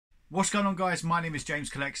What's going on, guys? My name is James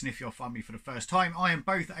Collects, and if you're finding me for the first time, I am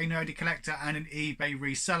both a nerdy collector and an eBay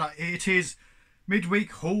reseller. It is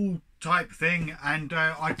midweek haul type thing, and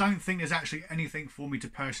I don't think there's actually anything for me to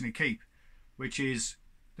personally keep, which is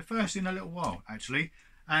the first in a little while actually.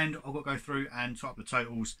 And I've got to go through and top the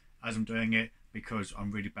totals as I'm doing it because I'm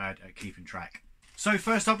really bad at keeping track. So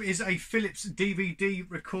first up is a Philips DVD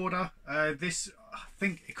recorder. This, I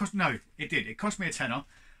think it cost, no, it did. It cost me a tenner.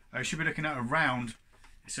 I should be looking at around,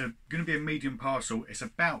 it's going to be a medium parcel. It's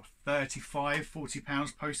about 35, 40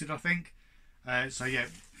 pounds posted, I think. So yeah,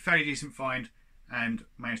 fairly decent find, and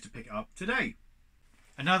managed to pick it up today.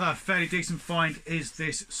 Another fairly decent find is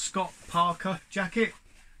this Scott Parker jacket.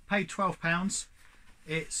 Paid £12.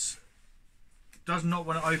 It does not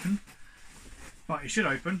want to open, but it should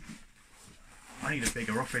open. I need a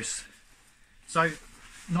bigger office. So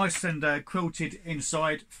nice and quilted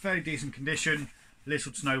inside, fairly decent condition.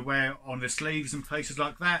 Little to no wear on the sleeves and places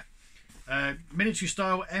like that. Military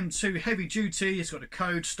style M2 heavy duty. It's got a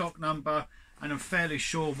code, stock number, and I'm fairly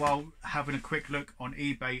sure while having a quick look on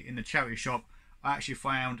eBay in the charity shop, I actually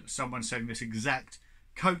found someone selling this exact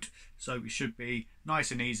coat, so it should be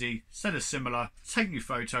nice and easy. Set a similar, take new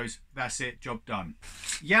photos, that's it, job done.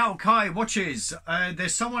 Yao Kai watches.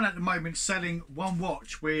 There's someone at the moment selling one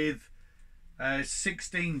watch with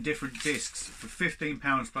 16 different discs for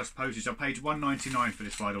 £15 plus postage. I paid £1.99 for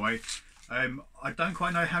this, by the way. I don't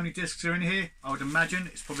quite know how many discs are in here. I would imagine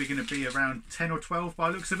it's probably going to be around 10 or 12 by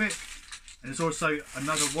the looks of it. And there's also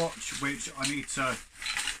another watch which I need to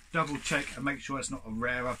double check and make sure it's not a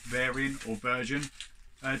rarer variant or version.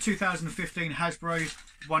 2015 Hasbro,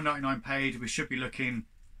 £1.99 paid. We should be looking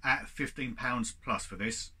at £15 plus for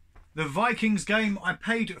this. The Vikings game, I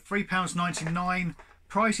paid £3.99.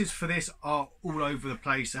 Prices for this are all over the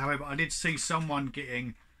place. However, I did see someone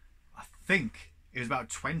getting, I think it was about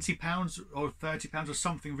 £20 or £30 or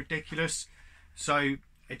something ridiculous. So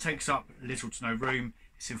it takes up little to no room.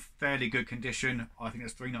 It's in fairly good condition. I think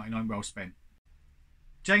that's £3.99 well spent.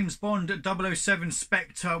 James Bond 007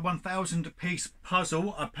 Spectre 1000 piece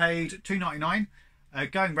puzzle. I paid £2.99.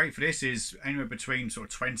 Going rate for this is anywhere between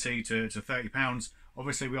sort of £20 to £30.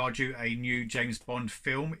 Obviously, we are due a new James Bond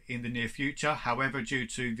film in the near future. However, due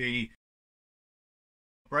to the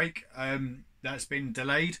break, that's been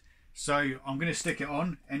delayed. So I'm going to stick it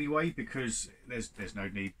on anyway because there's no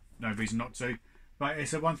reason not to. But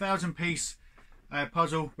it's a 1000 piece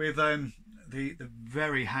puzzle with the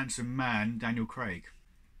very handsome man Daniel Craig.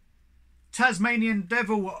 Tasmanian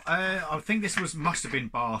Devil. I think this must have been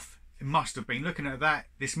Bath. It must have been. Looking at that,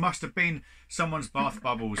 this must have been someone's bath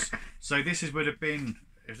bubbles. So this would have been,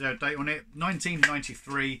 is there a date on it?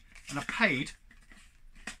 1993, and I paid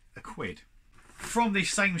 £1. From the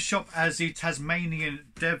same shop as the Tasmanian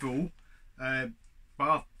Devil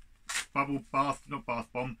bubble bath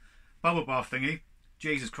thingy.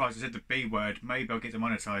 Jesus Christ, I said the B word. Maybe I'll get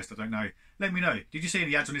demonetized, I don't know. Let me know. Did you see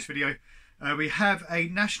any ads on this video? We have a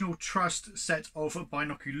National Trust set of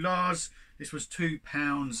binoculars. This was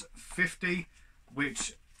 £2.50,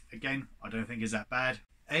 which again I don't think is that bad.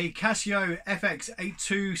 A Casio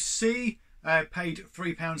FX82C, paid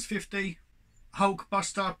 £3.50.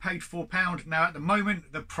 Hulkbuster, paid £4. Now at the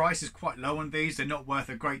moment the price is quite low on these. They're not worth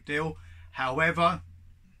a great deal. However,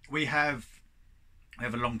 we have a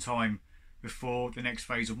long time before the next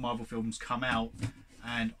phase of Marvel films come out,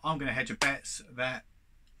 and I'm going to hedge a bets that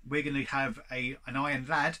we're going to have an Iron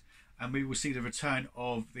Lad, and we will see the return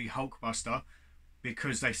of the Hulkbuster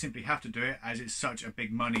because they simply have to do it as it's such a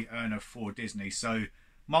big money earner for Disney. So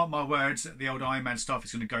mark my words, the old Iron Man stuff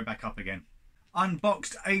is going to go back up again.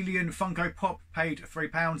 Unboxed Alien Funko Pop, paid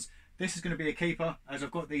 £3. This is going to be a keeper as I've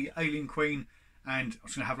got the Alien Queen, and I'm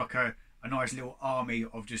just going to have like a nice little army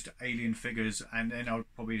of just alien figures, and then I'll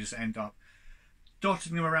probably just end up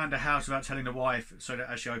dotting them around the house without telling the wife, so that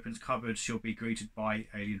as she opens cupboards she'll be greeted by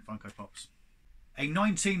alien Funko Pops. A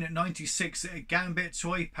 1996 Gambit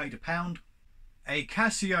toy, paid £1. A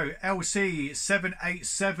Casio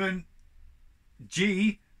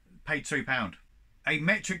LC787G, paid £2. A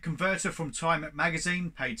metric converter from Time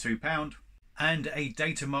magazine, paid £2. And a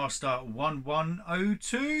Datamaster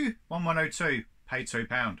 1102, paid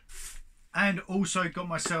 £2. And also got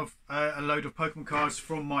myself a load of Pokemon cards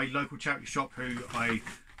from my local charity shop, who I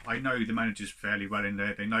know the managers fairly well in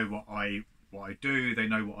there. They know what I do. They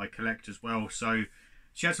know what I collect as well. So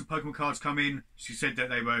she had some Pokemon cards come in. She said that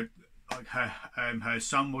they were like her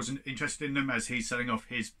son wasn't interested in them as he's selling off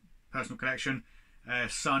his personal collection.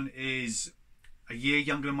 Son is a year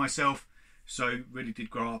younger than myself, so really did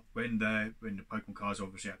grow up when the Pokemon cards were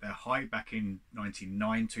obviously at their height back in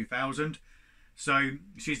 99, 2000. So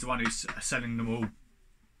she's the one who's selling them all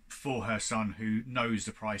for her son who knows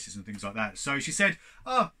the prices and things like that. So she said,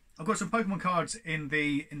 oh, I've got some Pokemon cards in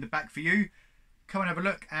the back for you. Come and have a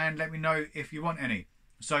look and let me know if you want any.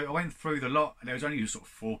 So I went through the lot and there was only sort of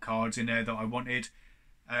 4 cards in there that I wanted.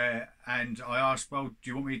 And I asked, well, do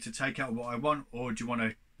you want me to take out what I want, or do you want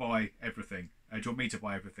to buy everything? Do you want me to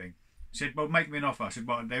buy everything? She said, well, make me an offer. I said,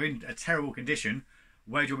 well, they're in a terrible condition.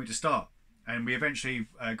 Where do you want me to start? And we eventually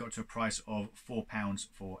got to a price of £4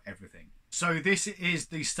 for everything. So this is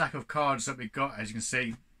the stack of cards that we got. As you can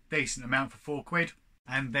see, decent amount for £4.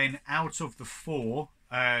 And then out of the £4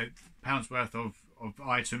 worth of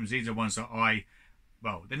items, these are ones that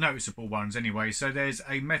well, they're noticeable ones anyway. So there's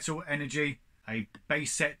a Metal Energy, a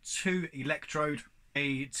base set 2 Electrode,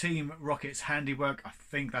 a Team Rocket's Handiwork, I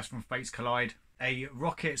think that's from Fates Collide, a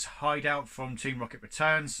Rocket's Hideout from Team Rocket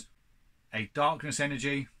Returns, a Darkness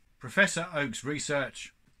Energy, Professor Oak's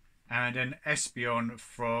Research, and an Espeon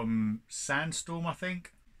from Sandstorm, I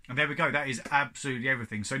think. And there we go, that is absolutely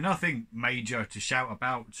everything. So nothing major to shout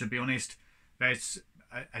about, to be honest. There's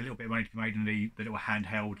a little bit of money to be made in the little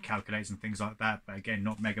handheld calculators and things like that, but again,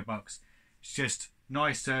 not mega bucks. It's just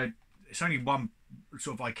nice to, it's only one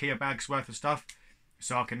sort of IKEA bag's worth of stuff,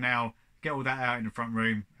 so I can now get all that out in the front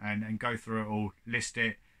room and go through it all, list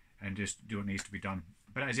it, and just do what needs to be done.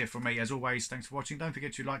 But that is it from me. As always, thanks for watching. Don't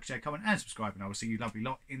forget to like, share, comment, and subscribe, and I will see you lovely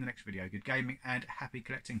lot in the next video. Good gaming and happy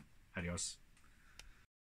collecting. Adios.